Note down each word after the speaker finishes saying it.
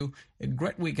A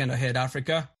great weekend ahead,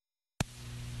 Africa.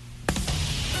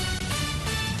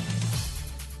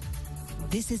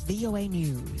 This is VOA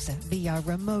News. Via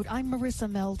remote, I'm Marissa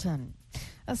Melton.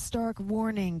 A stark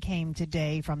warning came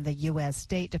today from the U.S.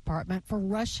 State Department for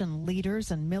Russian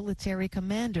leaders and military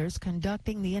commanders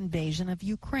conducting the invasion of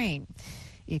Ukraine.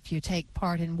 If you take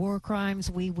part in war crimes,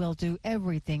 we will do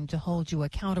everything to hold you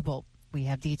accountable. We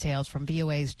have details from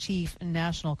VOA's chief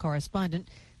national correspondent,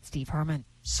 Steve Herman.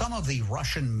 Some of the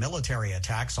Russian military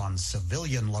attacks on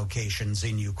civilian locations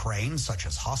in Ukraine, such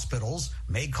as hospitals,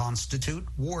 may constitute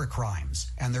war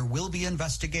crimes, and there will be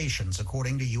investigations,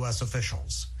 according to U.S.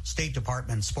 officials. State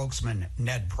Department spokesman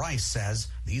Ned Price says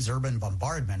these urban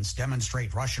bombardments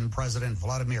demonstrate Russian President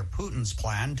Vladimir Putin's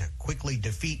plan to quickly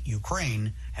defeat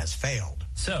Ukraine has failed.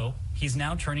 So he's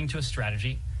now turning to a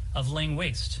strategy of laying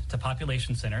waste to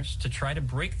population centers to try to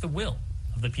break the will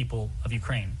of the people of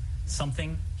Ukraine,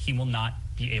 something he will not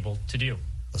be able to do.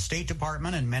 The State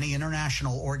Department and many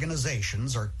international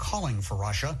organizations are calling for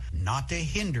Russia not to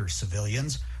hinder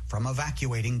civilians from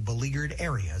evacuating beleaguered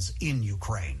areas in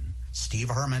Ukraine. Steve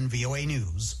Herman, VOA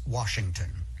News,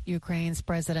 Washington. Ukraine's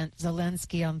President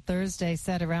Zelensky on Thursday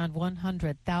said around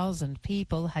 100,000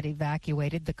 people had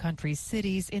evacuated the country's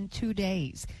cities in 2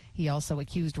 days. He also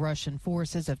accused Russian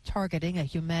forces of targeting a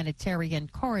humanitarian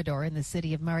corridor in the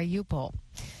city of Mariupol.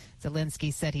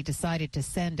 Zelensky said he decided to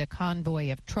send a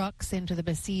convoy of trucks into the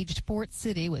besieged port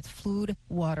city with food,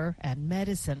 water, and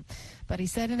medicine. But he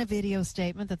said in a video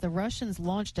statement that the Russians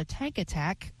launched a tank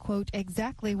attack, quote,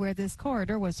 exactly where this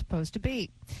corridor was supposed to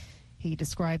be. He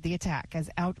described the attack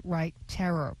as outright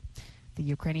terror. The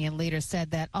Ukrainian leader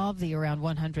said that of the around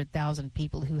 100,000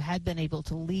 people who had been able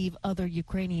to leave other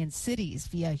Ukrainian cities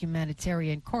via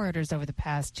humanitarian corridors over the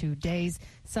past 2 days,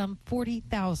 some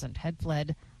 40,000 had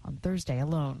fled on Thursday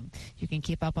alone. You can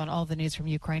keep up on all the news from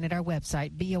Ukraine at our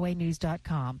website,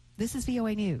 voanews.com. This is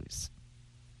VOA News.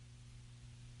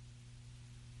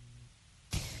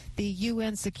 The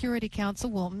UN Security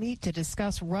Council will meet to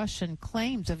discuss Russian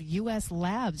claims of U.S.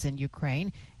 labs in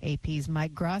Ukraine. AP's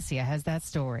Mike Gracia has that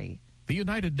story. The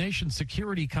United Nations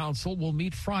Security Council will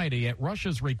meet Friday at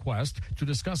Russia's request to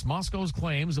discuss Moscow's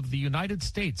claims of the United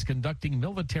States conducting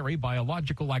military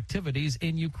biological activities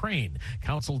in Ukraine.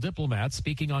 Council diplomats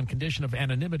speaking on condition of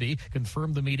anonymity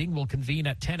confirmed the meeting will convene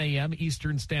at 10 a.m.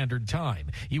 Eastern Standard Time.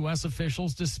 U.S.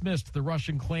 officials dismissed the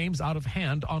Russian claims out of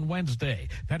hand on Wednesday.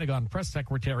 Pentagon Press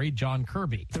Secretary John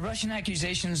Kirby. The Russian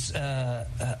accusations are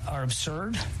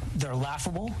absurd. They're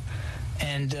laughable.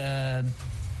 And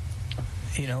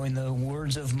in the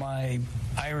words of my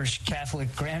Irish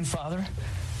Catholic grandfather,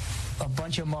 a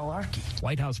bunch of malarkey.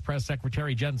 White House Press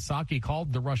Secretary Jen Psaki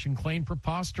called the Russian claim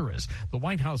preposterous. The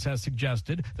White House has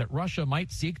suggested that Russia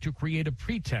might seek to create a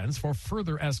pretense for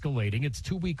further escalating its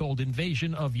 2-week-old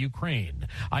invasion of Ukraine.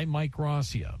 I'm Mike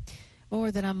Gracia.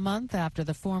 More than a month after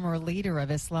the former leader of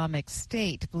Islamic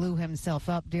State blew himself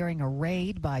up during a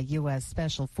raid by U.S.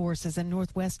 Special Forces in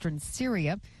northwestern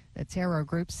Syria, the terror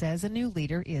group says a new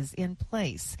leader is in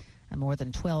place. A more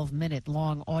than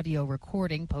 12-minute-long audio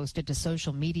recording posted to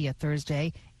social media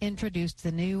Thursday introduced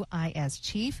the new IS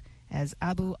chief as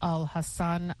Abu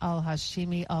al-Hassan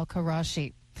al-Hashimi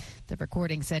al-Qurashi. The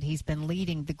recording said he's been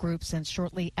leading the group since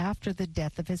shortly after the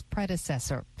death of his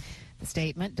predecessor. The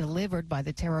statement delivered by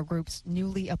the terror group's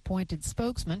newly appointed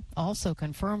spokesman also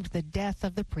confirmed the death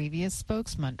of the previous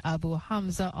spokesman, Abu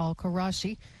Hamza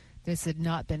al-Qurashi. This had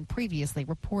not been previously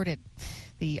reported.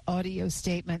 The audio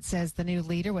statement says the new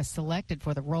leader was selected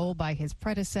for the role by his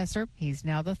predecessor. He's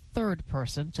now the third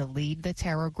person to lead the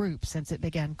terror group since it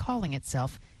began calling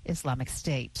itself Islamic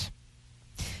State.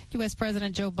 U.S.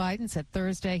 President Joe Biden said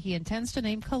Thursday he intends to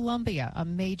name Colombia a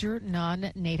major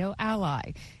non-NATO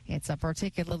ally. It's a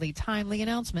particularly timely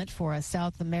announcement for a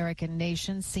South American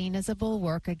nation seen as a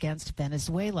bulwark against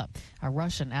Venezuela, a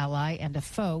Russian ally and a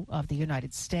foe of the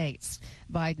United States.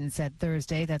 Biden said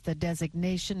Thursday that the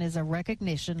designation is a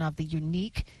recognition of the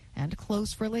unique and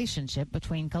close relationship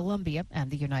between Colombia and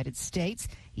the United States.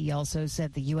 He also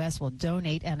said the U.S. will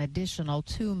donate an additional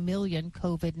 2 million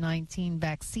COVID-19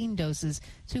 vaccine doses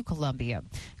to Colombia.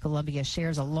 Colombia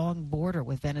shares a long border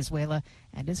with Venezuela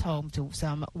and is home to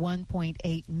some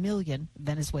 1.8 million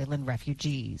Venezuelan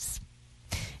refugees.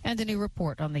 And a new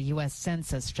report on the U.S.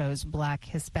 Census shows Black,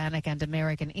 Hispanic, and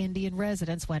American Indian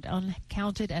residents went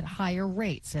uncounted at higher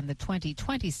rates in the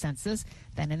 2020 census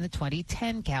than in the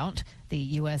 2010 count. The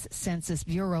U.S. Census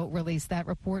Bureau released that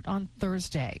report on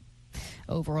Thursday.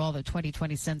 Overall, the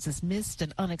 2020 census missed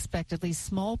an unexpectedly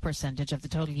small percentage of the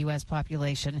total U.S.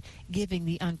 population, given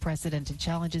the unprecedented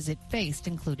challenges it faced,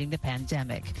 including the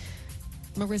pandemic.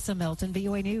 Marissa Melton,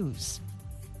 VOA News.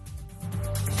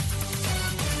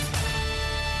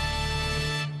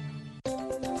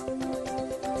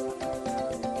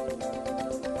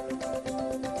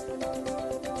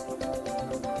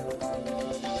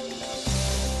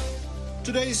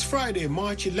 Today is Friday,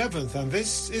 March 11th, and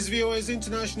this is VOA's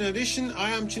International Edition. I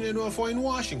am Chinedu Afo in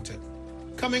Washington.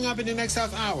 Coming up in the next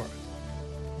half hour,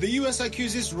 the U.S.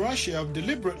 accuses Russia of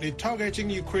deliberately targeting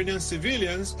Ukrainian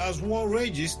civilians as war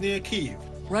rages near Kyiv.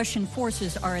 Russian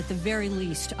forces are at the very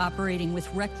least operating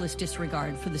with reckless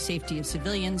disregard for the safety of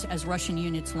civilians as Russian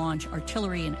units launch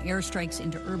artillery and airstrikes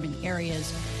into urban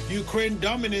areas. Ukraine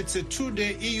dominates a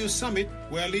two-day EU summit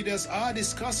where leaders are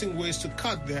discussing ways to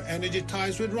cut their energy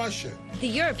ties with Russia. The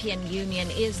European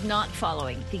Union is not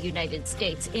following the United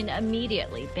States in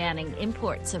immediately banning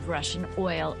imports of Russian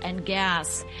oil and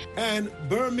gas. And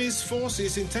Burmese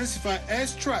forces intensify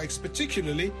airstrikes,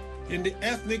 particularly in the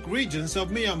ethnic regions of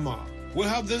Myanmar. We'll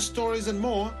have these stories and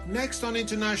more next on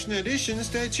International Edition.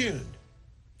 Stay tuned.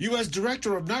 U.S.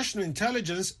 Director of National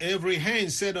Intelligence Avery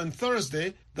Haines said on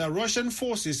Thursday that Russian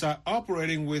forces are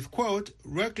operating with, quote,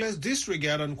 reckless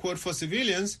disregard, unquote, for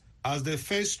civilians as they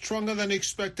face stronger than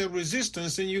expected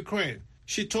resistance in Ukraine.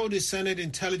 She told the Senate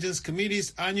Intelligence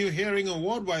Committee's annual hearing on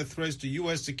worldwide threats to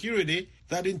U.S. security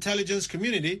that the intelligence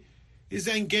community is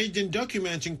engaged in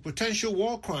documenting potential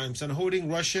war crimes and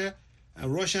holding Russia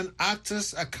and Russian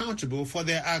actors accountable for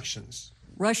their actions.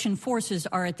 Russian forces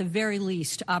are at the very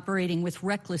least operating with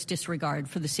reckless disregard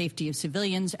for the safety of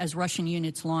civilians as Russian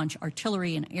units launch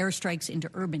artillery and airstrikes into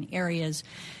urban areas.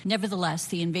 Nevertheless,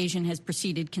 the invasion has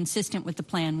proceeded consistent with the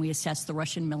plan we assessed the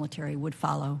Russian military would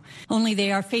follow. Only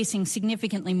they are facing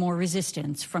significantly more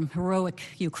resistance from heroic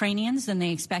Ukrainians than they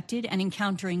expected and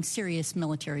encountering serious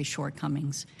military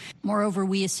shortcomings. Moreover,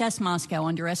 we assess Moscow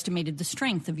underestimated the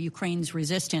strength of Ukraine's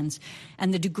resistance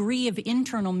and the degree of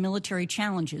internal military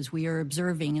challenges we are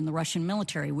observing in the Russian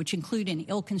military, which include an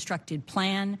ill-constructed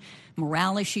plan,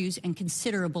 morale issues, and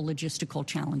considerable logistical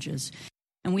challenges.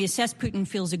 And we assess Putin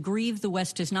feels aggrieved the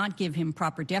West does not give him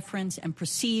proper deference and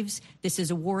perceives this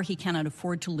is a war he cannot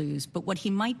afford to lose. But what he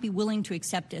might be willing to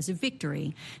accept as a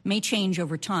victory may change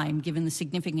over time, given the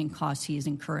significant costs he is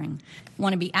incurring. I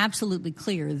want to be absolutely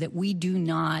clear that we do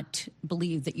not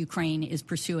believe that Ukraine is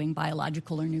pursuing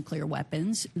biological or nuclear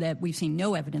weapons, that we've seen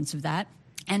no evidence of that.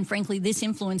 And frankly, this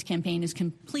influence campaign is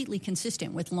completely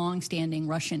consistent with long-standing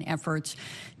Russian efforts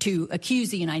to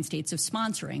accuse the United States of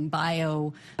sponsoring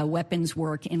bio-weapons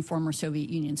work in former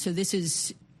Soviet Union. So this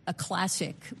is a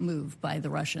classic move by the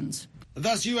Russians.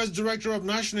 That's U.S. Director of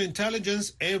National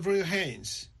Intelligence Avery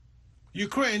Haines.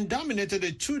 Ukraine dominated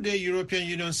a two-day European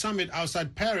Union summit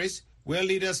outside Paris, where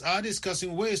leaders are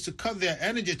discussing ways to cut their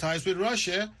energy ties with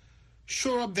Russia,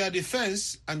 shore up their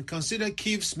defense, and consider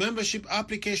Kyiv's membership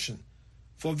application.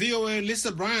 For VOA,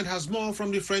 Lisa Bryant has more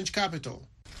from the French capital.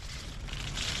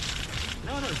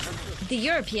 The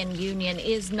European Union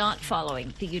is not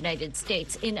following the United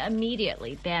States in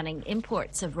immediately banning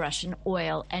imports of Russian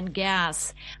oil and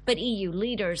gas. But EU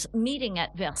leaders meeting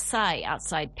at Versailles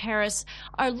outside Paris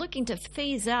are looking to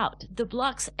phase out the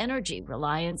bloc's energy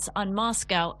reliance on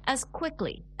Moscow as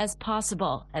quickly as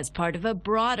possible as part of a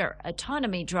broader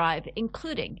autonomy drive,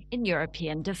 including in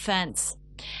European defense.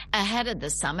 Ahead of the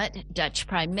summit, Dutch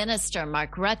Prime Minister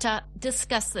Mark Rutte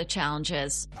discussed the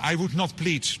challenges. I would not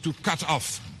plead to cut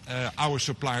off our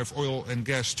supply of oil and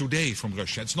gas today from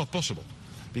Russia. It's not possible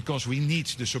because we need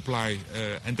the supply,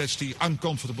 and that's the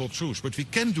uncomfortable truth. But we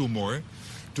can do more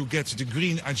to get the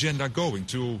green agenda going,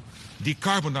 to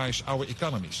decarbonize our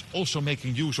economies, also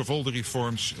making use of all the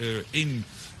reforms in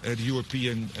the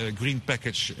European Green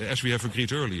Package, as we have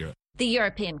agreed earlier. The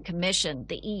European Commission,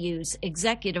 the EU's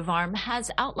executive arm, has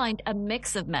outlined a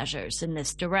mix of measures in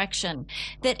this direction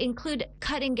that include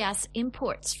cutting gas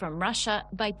imports from Russia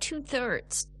by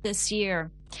 2/3 this year.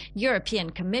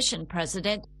 European Commission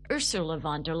President Ursula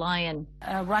von der Leyen.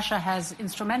 Russia has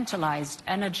instrumentalized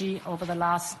energy over the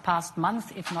past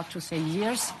month, if not to say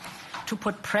years, to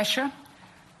put pressure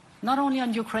not only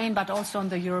on Ukraine, but also on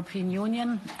the European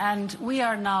Union. And we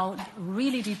are now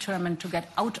really determined to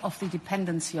get out of the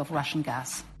dependency of Russian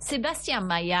gas. Sébastien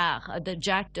Maillard of the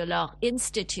Jacques Delors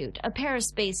Institute, a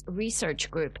Paris-based research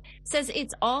group, says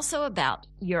it's also about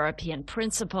European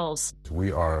principles.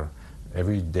 We are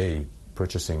every day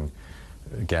purchasing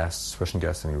gas, Russian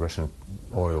gas and Russian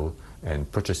oil,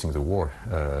 and purchasing the war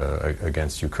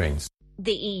against Ukraine.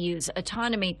 The EU's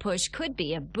autonomy push could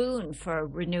be a boon for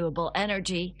renewable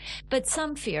energy, but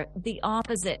some fear the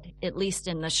opposite, at least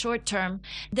in the short term,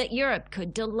 that Europe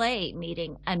could delay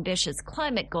meeting ambitious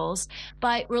climate goals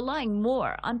by relying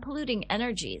more on polluting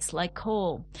energies like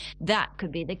coal. That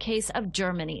could be the case of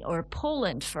Germany or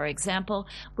Poland, for example,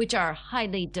 which are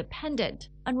highly dependent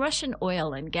on Russian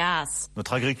oil and gas.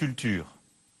 Notre agriculture,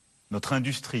 notre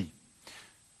industrie,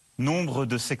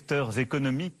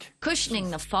 Cushioning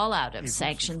the fallout of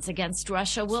sanctions against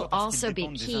Russia will also be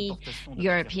key.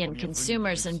 European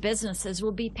consumers and businesses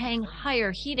will be paying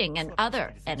higher heating and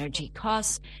other energy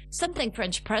costs, something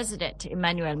French President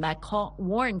Emmanuel Macron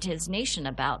warned his nation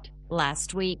about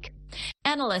last week.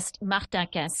 Analyst Martin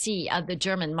Quincy of the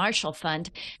German Marshall Fund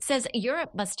says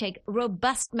Europe must take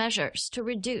robust measures to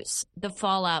reduce the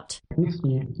fallout. If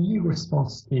the EU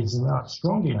response is not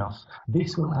strong enough,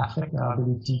 this will affect our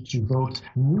ability to vote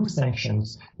new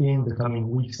sanctions in the coming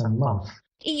weeks and months.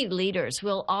 EU leaders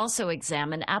will also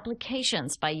examine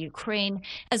applications by Ukraine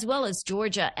as well as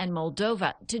Georgia and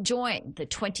Moldova to join the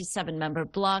 27-member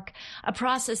bloc, a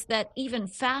process that even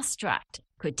fast-tracked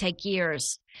could take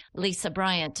years. Lisa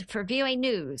Bryant for VOA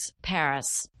News,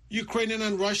 Paris. Ukrainian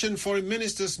and Russian foreign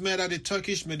ministers met at the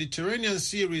Turkish Mediterranean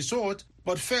Sea resort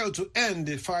but failed to end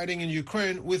the fighting in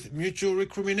Ukraine with mutual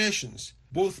recriminations.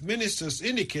 Both ministers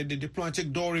indicate the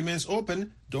diplomatic door remains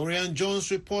open. Dorian Jones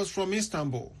reports from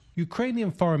Istanbul.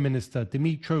 Ukrainian Foreign Minister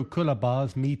Dmytro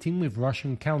Kuleba's meeting with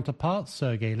Russian counterpart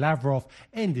Sergei Lavrov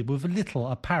ended with little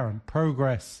apparent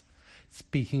progress.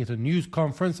 Speaking at a news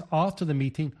conference after the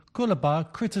meeting,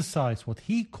 Kuleba criticized what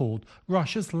he called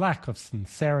Russia's lack of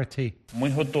sincerity.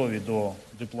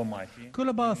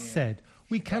 Kuleba said,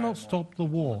 "We cannot stop the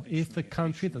war if the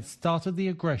country that started the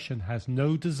aggression has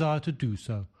no desire to do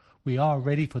so. We are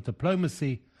ready for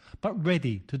diplomacy, but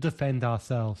ready to defend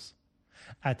ourselves."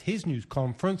 At his news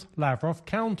conference, Lavrov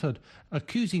countered,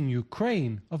 accusing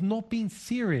Ukraine of not being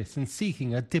serious in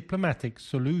seeking a diplomatic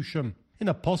solution. In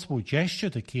a possible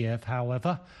gesture to Kiev,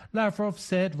 however, Lavrov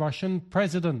said Russian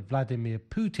President Vladimir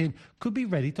Putin could be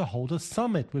ready to hold a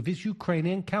summit with his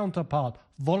Ukrainian counterpart,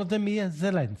 Volodymyr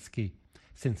Zelensky.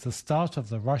 Since the start of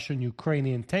the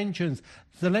Russian-Ukrainian tensions,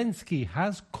 Zelensky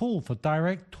has called for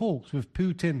direct talks with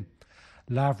Putin.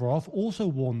 Lavrov also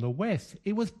warned the West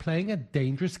it was playing a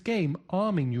dangerous game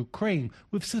arming Ukraine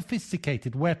with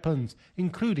sophisticated weapons,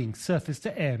 including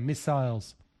surface-to-air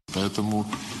missiles.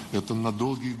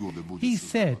 He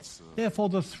said, therefore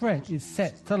the threat is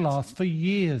set to last for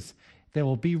years. There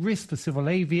will be risks for civil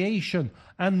aviation,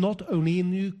 and not only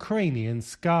in the Ukrainian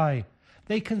sky.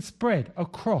 They can spread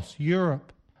across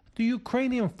Europe. The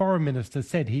Ukrainian foreign minister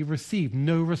said he received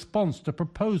no response to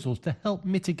proposals to help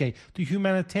mitigate the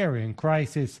humanitarian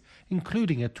crisis,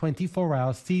 including a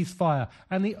 24-hour ceasefire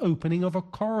and the opening of a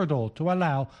corridor to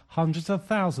allow hundreds of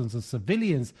thousands of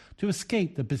civilians to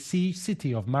escape the besieged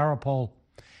city of Mariupol.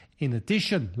 In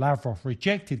addition, Lavrov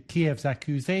rejected Kiev's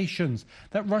accusations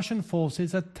that Russian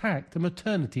forces attacked a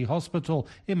maternity hospital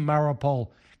in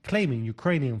Mariupol, claiming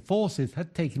Ukrainian forces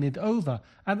had taken it over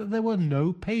and that there were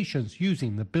no patients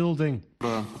using the building.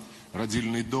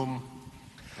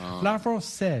 Lavrov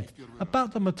said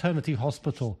about the maternity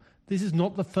hospital, "This is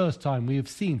not the first time we have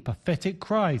seen pathetic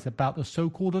cries about the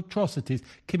so-called atrocities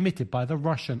committed by the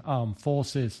Russian armed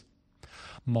forces."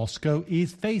 Moscow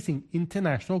is facing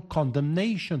international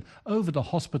condemnation over the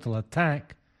hospital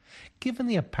attack. Given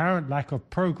the apparent lack of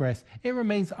progress, it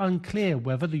remains unclear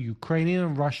whether the Ukrainian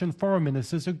and Russian foreign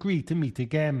ministers agree to meet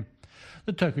again.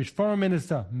 The Turkish foreign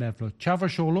minister, Mevlut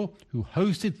Çavuşoğlu, who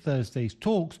hosted Thursday's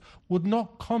talks, would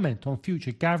not comment on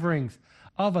future gatherings,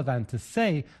 other than to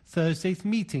say Thursday's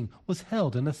meeting was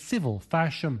held in a civil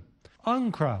fashion.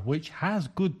 Ankara, which has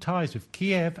good ties with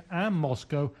Kiev and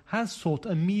Moscow, has sought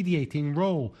a mediating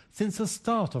role since the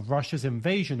start of Russia's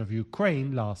invasion of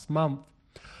Ukraine last month.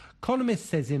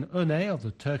 Columnist Sezin Önay of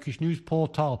the Turkish news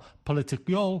portal Politik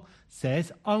Yol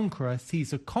says Ankara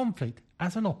sees the conflict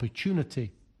as an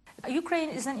opportunity. Ukraine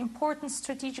is an important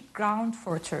strategic ground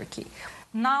for Turkey.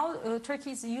 Now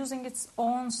Turkey is using its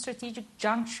own strategic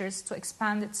junctures to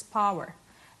expand its power.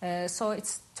 So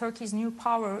it's Turkey's new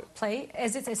power play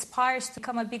as it aspires to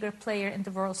become a bigger player in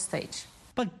the world stage.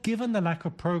 But given the lack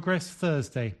of progress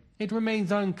Thursday, it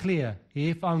remains unclear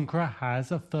if Ankara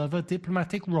has a further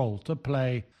diplomatic role to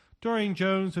play. Dorian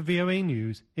Jones of VOA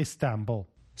News, Istanbul.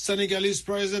 Senegalese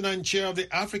President and Chair of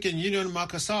the African Union,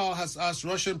 Macky Sall, has asked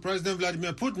Russian President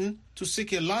Vladimir Putin to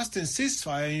seek a lasting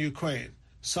ceasefire in Ukraine.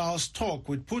 Sall's talk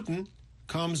with Putin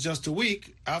comes just a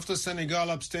week after Senegal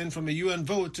abstained from a UN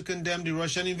vote to condemn the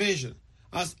Russian invasion.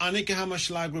 As Annika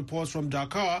Hammerschlag reports from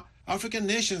Dakar, African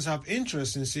nations have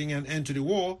interest in seeing an end to the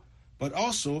war, but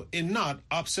also in not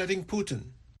upsetting Putin.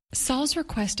 Sall's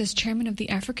request as chairman of the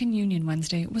African Union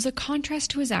Wednesday was a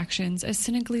contrast to his actions as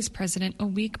Senegalese president a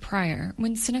week prior,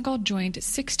 when Senegal joined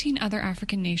 16 other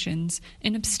African nations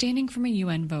in abstaining from a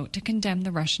UN vote to condemn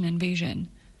the Russian invasion.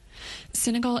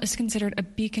 Senegal is considered a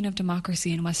beacon of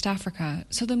democracy in West Africa,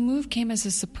 so the move came as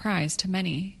a surprise to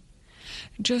many.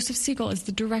 Joseph Siegel is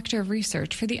the director of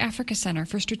research for the Africa Center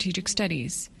for Strategic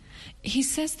Studies. He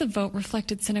says the vote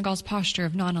reflected Senegal's posture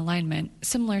of non-alignment,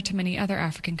 similar to many other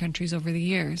African countries over the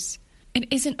years. It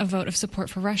isn't a vote of support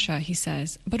for Russia, he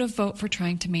says, but a vote for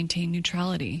trying to maintain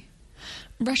neutrality.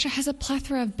 Russia has a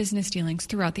plethora of business dealings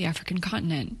throughout the African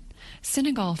continent.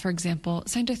 Senegal, for example,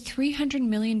 signed a $300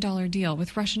 million deal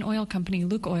with Russian oil company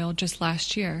Lukoil just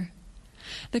last year.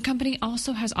 The company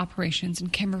also has operations in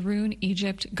Cameroon,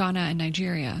 Egypt, Ghana, and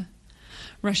Nigeria.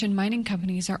 Russian mining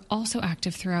companies are also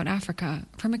active throughout Africa,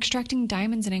 from extracting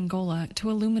diamonds in Angola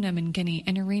to aluminum in Guinea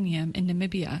and uranium in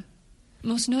Namibia.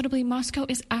 Most notably, Moscow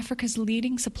is Africa's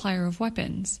leading supplier of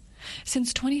weapons.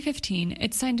 Since 2015,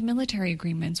 it signed military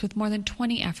agreements with more than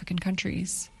 20 African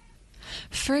countries.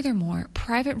 Furthermore,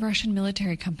 private Russian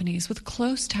military companies with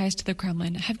close ties to the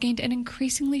Kremlin have gained an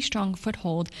increasingly strong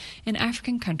foothold in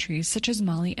African countries such as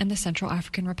Mali and the Central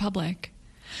African Republic.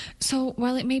 So,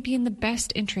 while it may be in the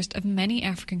best interest of many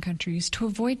African countries to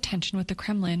avoid tension with the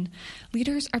Kremlin,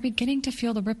 leaders are beginning to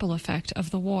feel the ripple effect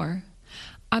of the war.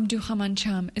 Abdurrahman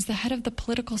Cham is the head of the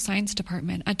political science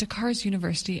department at Dakar's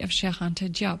University of Cheikh Anta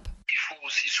Diop.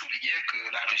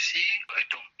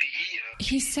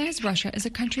 He says Russia is a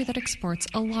country that exports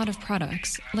a lot of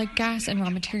products, like gas and raw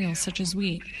materials such as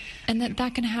wheat, and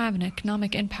that can have an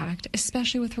economic impact,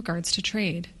 especially with regards to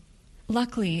trade.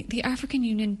 Luckily, the African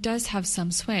Union does have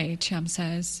some sway, Cham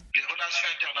says.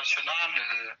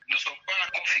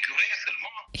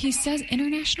 He says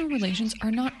international relations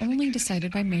are not only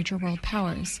decided by major world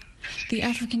powers. The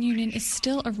African Union is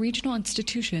still a regional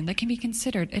institution that can be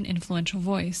considered an influential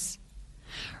voice.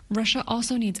 Russia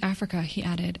also needs Africa, he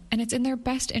added, and it's in their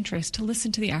best interest to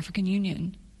listen to the African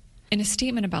Union. In a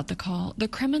statement about the call, the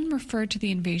Kremlin referred to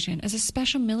the invasion as a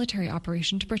special military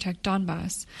operation to protect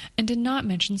Donbass and did not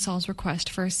mention Seoul's request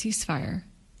for a ceasefire.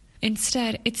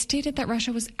 Instead, it stated that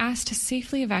Russia was asked to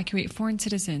safely evacuate foreign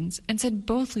citizens and said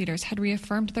both leaders had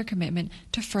reaffirmed their commitment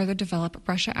to further develop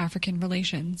Russia-African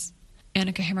relations.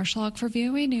 Annika Hammerschlag for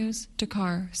VOA News,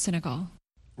 Dakar, Senegal.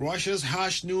 Russia's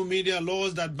harsh new media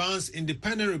laws that bans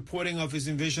independent reporting of its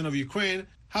invasion of Ukraine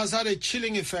has had a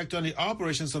chilling effect on the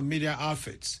operations of media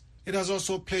outfits. It has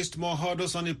also placed more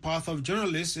hurdles on the path of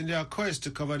journalists in their quest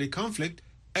to cover the conflict,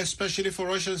 especially for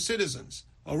Russian citizens.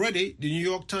 Already, the New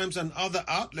York Times and other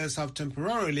outlets have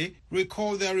temporarily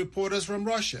recalled their reporters from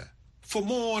Russia. For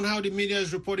more on how the media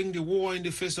is reporting the war in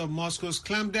the face of Moscow's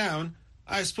clampdown,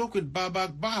 I spoke with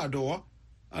Babak Bahadur,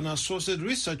 an associate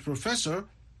research professor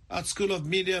at School of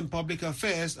Media and Public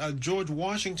Affairs at George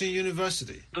Washington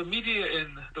University. The media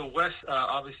in the West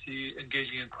obviously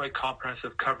engaging in quite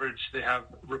comprehensive coverage. They have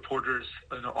reporters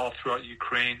all throughout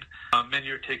Ukraine. Many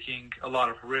are taking a lot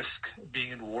of risk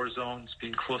being in war zones,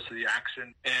 being close to the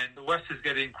action. And the West is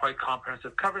getting quite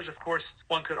comprehensive coverage. Of course,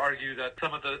 one could argue that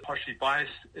some of the partially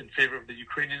biased in favor of the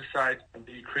Ukrainian side.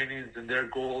 The Ukrainians and their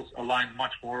goals align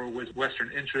much more with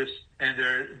Western interests, and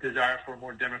their desire for a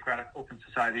more democratic, open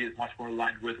society is much more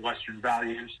aligned with Western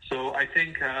values. So I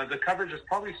think the coverage is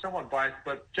probably somewhat biased,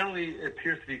 but generally it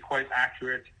appears to be quite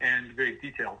accurate and very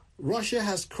detailed. Russia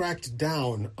has cracked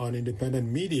down on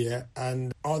independent media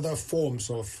and other forms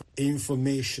of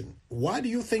information. Why do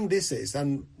you think this is,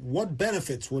 and what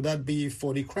benefits would that be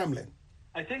for the Kremlin?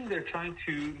 I think they're trying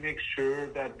to make sure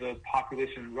that the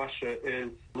population in Russia is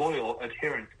loyal,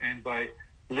 adherent, and by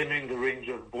limiting the range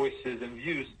of voices and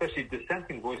views, especially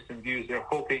dissenting voices and views, they're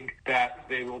hoping that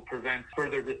they will prevent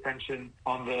further dissension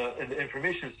in the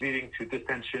information leading to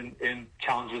dissension in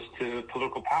challenges to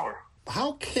political power.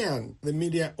 How can the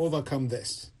media overcome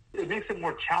this? It makes it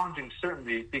more challenging,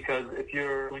 certainly, because if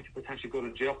you're going to potentially go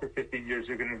to jail for 15 years,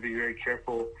 you're going to be very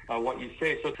careful what you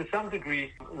say. So to some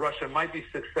degree, Russia might be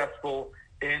successful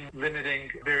in limiting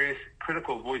various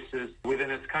critical voices within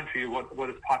its country, what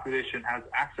its population has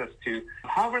access to.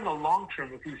 However, in the long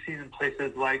term, if you've seen in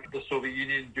places like the Soviet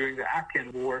Union during the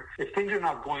Afghan war, if things are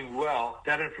not going well,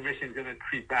 that information is going to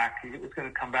creep back. It's going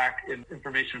to come back in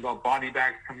information about body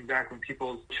bags coming back when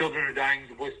people's children are dying.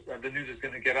 The news is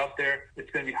going to get out there.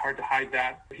 It's going to be hard to hide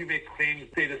that. If you make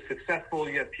claims, state is successful,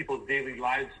 yet people's daily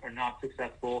lives are not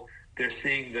successful. They're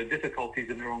seeing the difficulties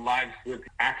in their own lives with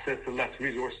access to less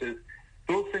resources.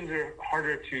 Those things are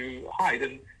harder to hide.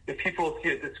 And if people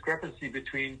see a discrepancy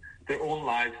between their own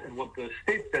lives and what the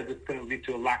state says, it's going to lead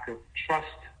to a lack of trust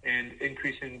and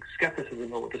increasing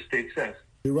skepticism of what the state says.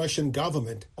 The Russian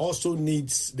government also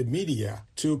needs the media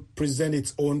to present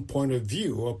its own point of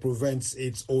view or prevent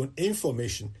its own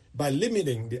information by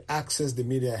limiting the access the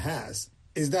media has.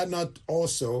 Is that not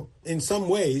also, in some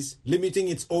ways, limiting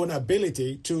its own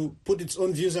ability to put its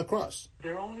own views across?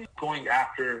 They're only going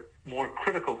after more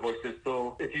critical voices.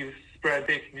 So if you spread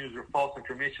fake news or false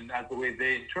information as the way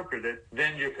they interpret it,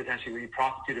 then you're potentially being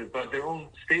prosecuted. But their own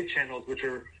state channels, which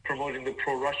are promoting the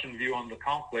pro-Russian view on the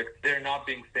conflict, they're not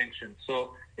being sanctioned.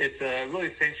 So it's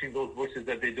really sanctioning those voices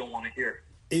that they don't want to hear.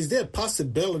 Is there a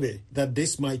possibility that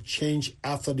this might change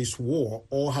after this war,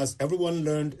 or has everyone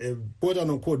learned a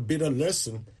quote-unquote bitter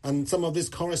lesson, and some of these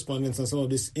correspondents and some of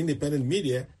this independent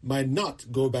media might not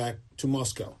go back to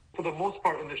Moscow? For the most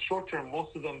part, in the short term,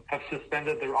 most of them have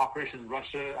suspended their operations in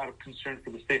Russia out of concern for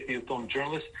the safety of their own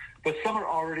journalists. But some are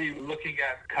already looking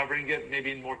at covering it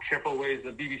maybe in more careful ways.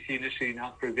 The BBC initially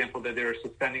announced, for example, that they were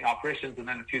suspending operations, and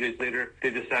then a few days later, they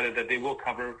decided that they will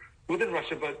cover within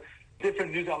Russia. But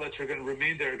different news outlets are going to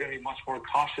remain there, are going to be much more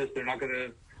cautious. They're not going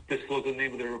to disclose the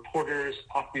name of their reporters,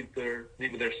 possibly the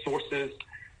name of their sources.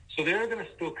 So they're going to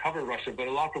still cover Russia, but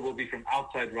a lot of it will be from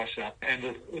outside Russia. And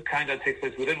the kind that takes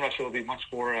place within Russia will be much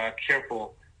more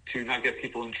careful to not get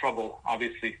people in trouble,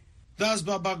 obviously. That's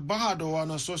Babak Bahadur,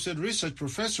 an associate research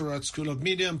professor at School of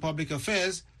Media and Public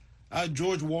Affairs at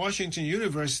George Washington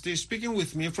University, speaking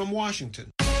with me from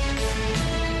Washington.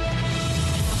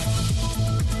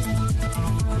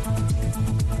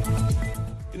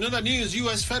 In other news,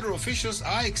 U.S. federal officials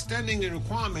are extending the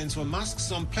requirements for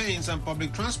masks on planes and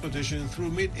public transportation through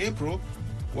mid-April,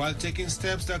 while taking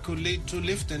steps that could lead to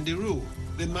lifting the rule.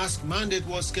 The mask mandate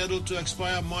was scheduled to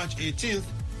expire March 18th,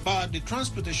 but the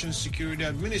Transportation Security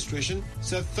Administration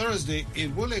said Thursday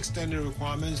it will extend the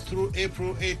requirements through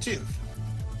April 18th.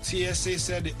 TSA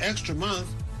said the extra month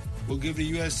will give the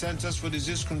U.S. Centers for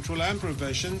Disease Control and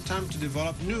Prevention time to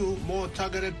develop new, more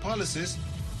targeted policies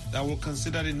that will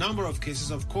consider the number of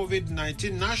cases of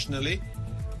COVID-19 nationally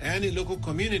and in local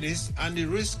communities and the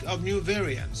risk of new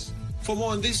variants. For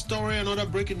more on this story and other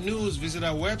breaking news, visit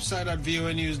our website at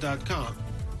voanews.com.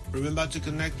 Remember to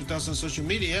connect with us on social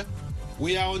media.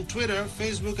 We are on Twitter,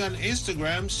 Facebook, and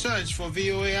Instagram. Search for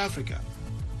VOA Africa.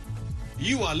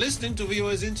 You are listening to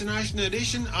VOA's International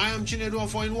Edition. I am Chinedu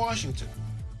Ofo in Washington.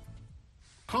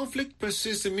 Conflict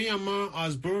persists in Myanmar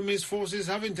as Burmese forces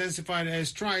have intensified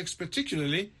airstrikes,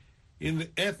 particularly in the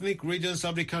ethnic regions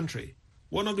of the country.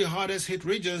 One of the hardest hit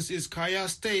regions is Kaya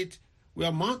State,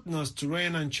 where mountainous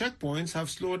terrain and checkpoints have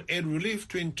slowed aid relief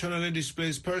to internally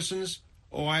displaced persons,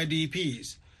 or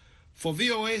IDPs. For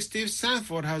VOA, Steve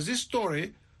Sanford has this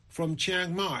story from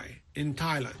Chiang Mai in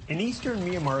Thailand. In eastern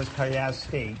Myanmar's Kaya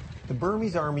State, the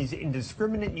Burmese army's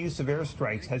indiscriminate use of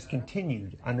airstrikes has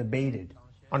continued unabated.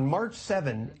 On March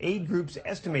 7, aid groups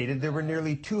estimated there were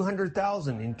nearly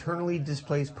 200,000 internally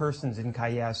displaced persons in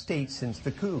Kaya State since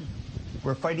the coup,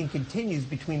 where fighting continues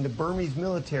between the Burmese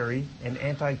military and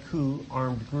anti-coup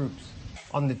armed groups.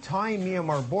 On the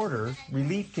Thai-Myanmar border,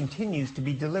 relief continues to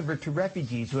be delivered to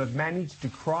refugees who have managed to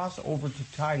cross over to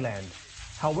Thailand.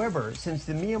 However, since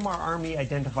the Myanmar army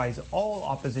identifies all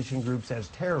opposition groups as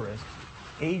terrorists,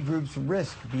 aid groups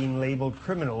risk being labeled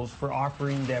criminals for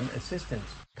offering them assistance.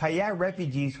 Kaya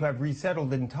refugees who have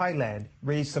resettled in Thailand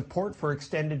raise support for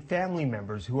extended family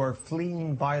members who are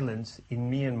fleeing violence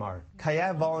in Myanmar.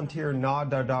 Kaya volunteer Na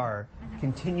Dardar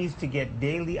continues to get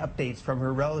daily updates from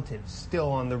her relatives still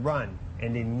on the run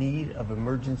and in need of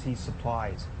emergency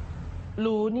supplies.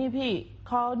 From what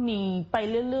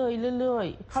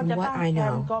I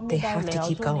know, they have to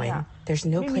keep going. There's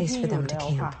no place for them to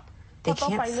camp. They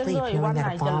can't sleep knowing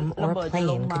that a bomb or a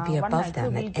plane could be above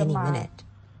them at any minute.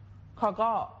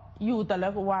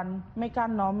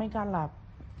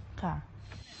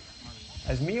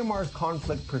 As Myanmar's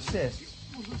conflict persists,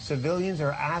 civilians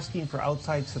are asking for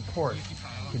outside support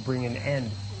to bring an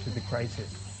end to the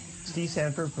crisis. Steve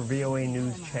Sanford for VOA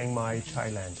News, Chiang Mai,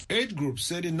 Thailand. Aid groups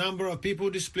said the number of people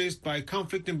displaced by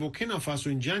conflict in Burkina Faso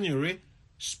in January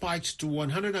spiked to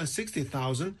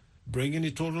 160,000, bringing the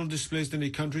total displaced in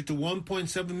the country to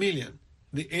 1.7 million.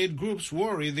 The aid groups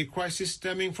worry the crisis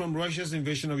stemming from Russia's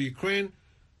invasion of Ukraine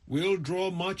will draw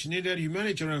much-needed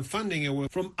humanitarian funding away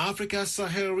from Africa's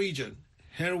Sahel region.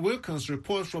 Harry Wilkins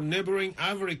reports from neighboring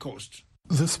Ivory Coast.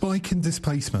 The spike in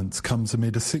displacement comes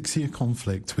amid a 6-year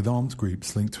conflict with armed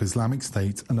groups linked to Islamic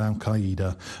State and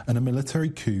Al-Qaeda and a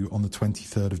military coup on the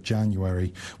 23rd of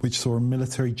January, which saw a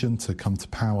military junta come to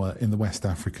power in the West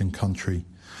African country.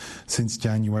 Since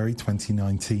January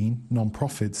 2019,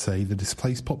 non-profits say the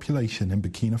displaced population in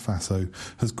Burkina Faso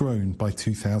has grown by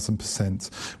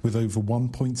 2,000%, with over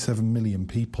 1.7 million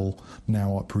people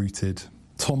now uprooted.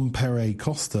 Tom Pere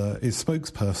Costa is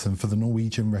spokesperson for the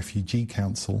Norwegian Refugee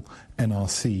Council,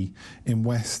 NRC, in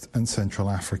West and Central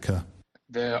Africa.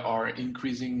 There are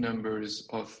increasing numbers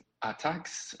of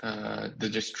attacks, the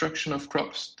destruction of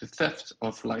crops, the theft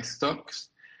of livestock,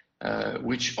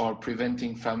 which are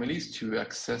preventing families to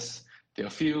access their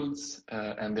fields,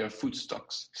 and their food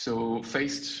stocks. So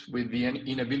faced with the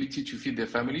inability to feed their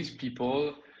families,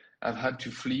 people have had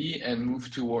to flee and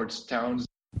move towards towns.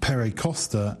 Pere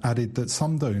Costa added that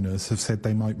some donors have said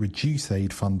they might reduce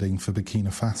aid funding for Burkina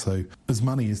Faso as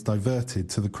money is diverted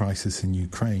to the crisis in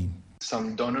Ukraine.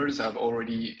 Some donors have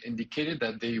already indicated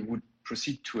that they would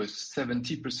proceed to a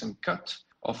 70% cut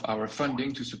of our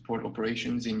funding to support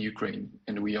operations in Ukraine,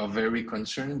 and we are very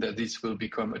concerned that this will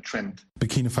become a trend.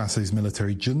 Burkina Faso's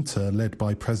military junta, led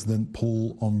by President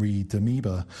Paul-Henri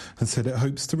Damiba, has said it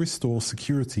hopes to restore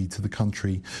security to the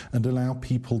country and allow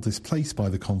people displaced by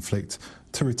the conflict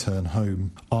to return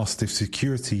home. Asked if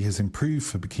security has improved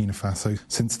for Burkina Faso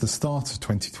since the start of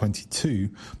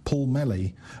 2022, Paul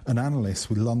Melly, an analyst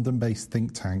with London-based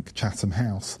think tank Chatham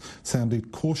House,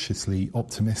 sounded cautiously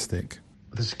optimistic.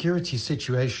 The security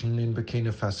situation in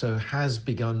Burkina Faso has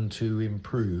begun to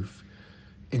improve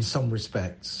in some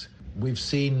respects. We've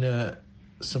seen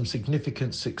some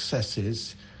significant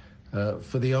successes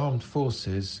for the armed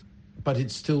forces, but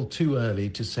it's still too early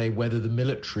to say whether the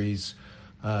military's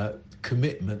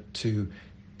commitment to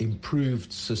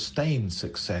improved, sustained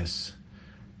success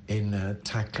in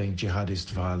tackling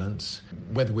jihadist violence,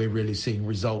 whether we're really seeing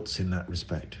results in that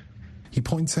respect. He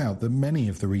points out that many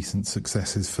of the recent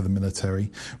successes for the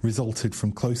military resulted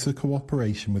from closer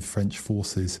cooperation with French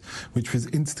forces, which was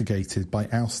instigated by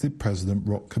ousted President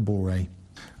Roch Kabore.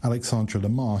 Alexandra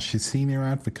Lamarche is Senior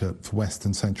Advocate for West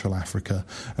and Central Africa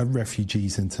at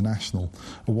Refugees International,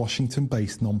 a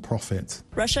Washington-based non-profit.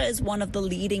 Russia is one of the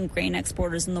leading grain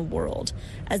exporters in the world.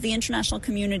 As the international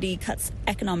community cuts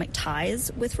economic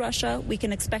ties with Russia, we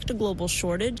can expect a global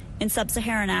shortage. In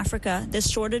sub-Saharan Africa, this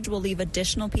shortage will leave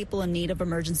additional people in need of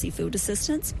emergency food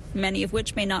assistance, many of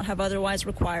which may not have otherwise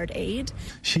required aid.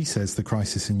 She says the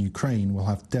crisis in Ukraine will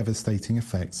have devastating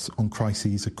effects on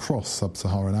crises across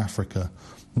sub-Saharan Africa,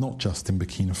 not just in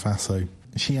Burkina Faso.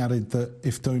 She added that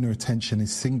if donor attention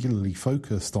is singularly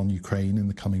focused on Ukraine in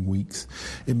the coming weeks,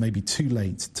 it may be too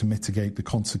late to mitigate the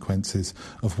consequences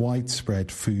of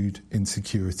widespread food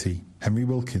insecurity. Henry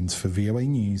Wilkins for VOA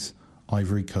News,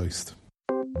 Ivory Coast.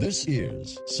 This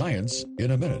is Science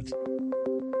in a Minute.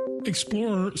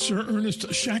 Explorer Sir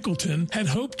Ernest Shackleton had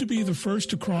hoped to be the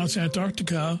first to cross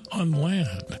Antarctica on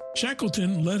land.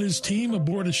 Shackleton led his team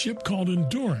aboard a ship called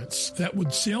Endurance that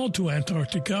would sail to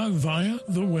Antarctica via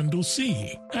the Weddell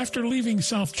Sea. After leaving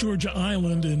South Georgia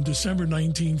Island in December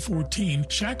 1914,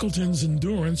 Shackleton's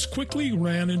Endurance quickly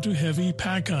ran into heavy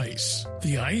pack ice.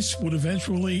 The ice would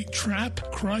eventually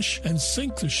trap, crush, and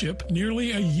sink the ship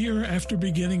nearly a year after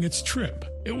beginning its trip.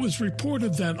 It was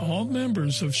reported that all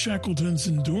members of Shackleton's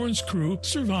Endurance crew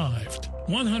survived.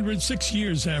 106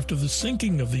 years after the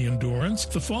sinking of the Endurance,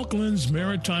 the Falklands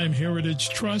Maritime Heritage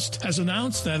Trust has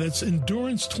announced that its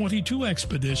Endurance 22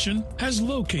 expedition has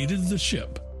located the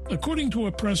ship. According to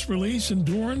a press release,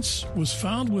 Endurance was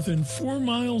found within 4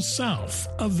 miles south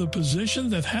of the position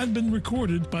that had been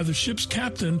recorded by the ship's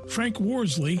captain, Frank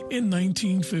Worsley, in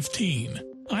 1915.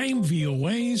 I'm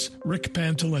VOA's Rick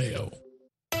Pantaleo.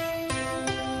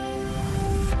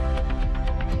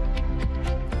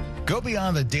 Go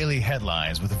beyond the daily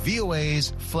headlines with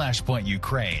VOA's Flashpoint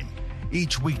Ukraine.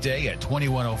 Each weekday at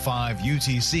 21:05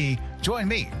 UTC, join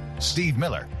me, Steve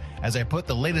Miller, as I put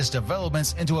the latest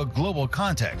developments into a global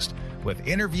context with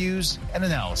interviews and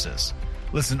analysis.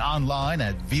 Listen online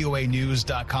at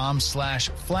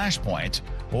voanews.com/flashpoint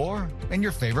or in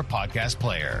your favorite podcast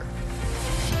player.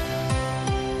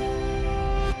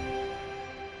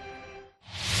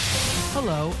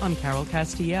 Hello, I'm Carol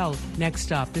Castiel.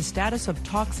 Next up, the status of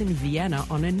talks in Vienna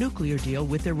on a nuclear deal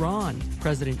with Iran.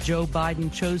 President Joe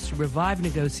Biden chose to revive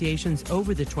negotiations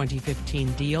over the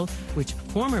 2015 deal, which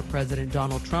former President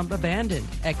Donald Trump abandoned.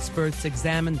 Experts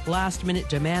examined last-minute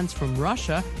demands from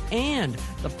Russia and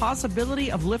the possibility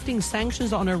of lifting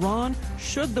sanctions on Iran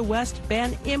should the West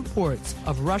ban imports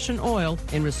of Russian oil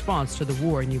in response to the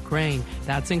war in Ukraine.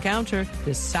 That's Encounter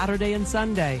this Saturday and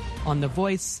Sunday on The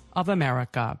Voice of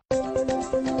America.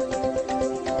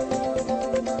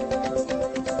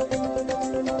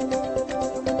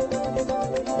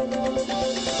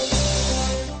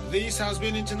 This has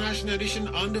been International Edition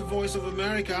on The Voice of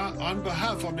America. On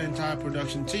behalf of the entire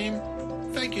production team,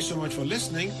 thank you so much for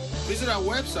listening. Visit our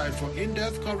website for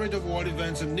in-depth coverage of world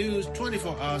events and news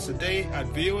 24 hours a day at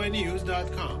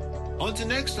voanews.com. Until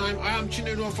next time, I am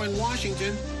Chinedu in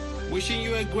Washington, wishing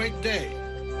you a great day.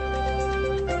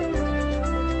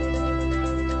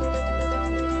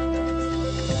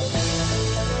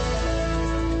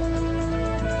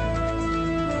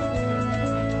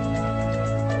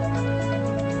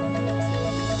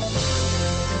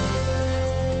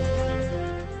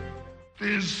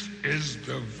 This is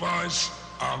the voice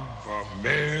of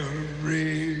America.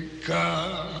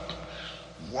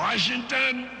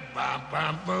 Washington,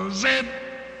 Z.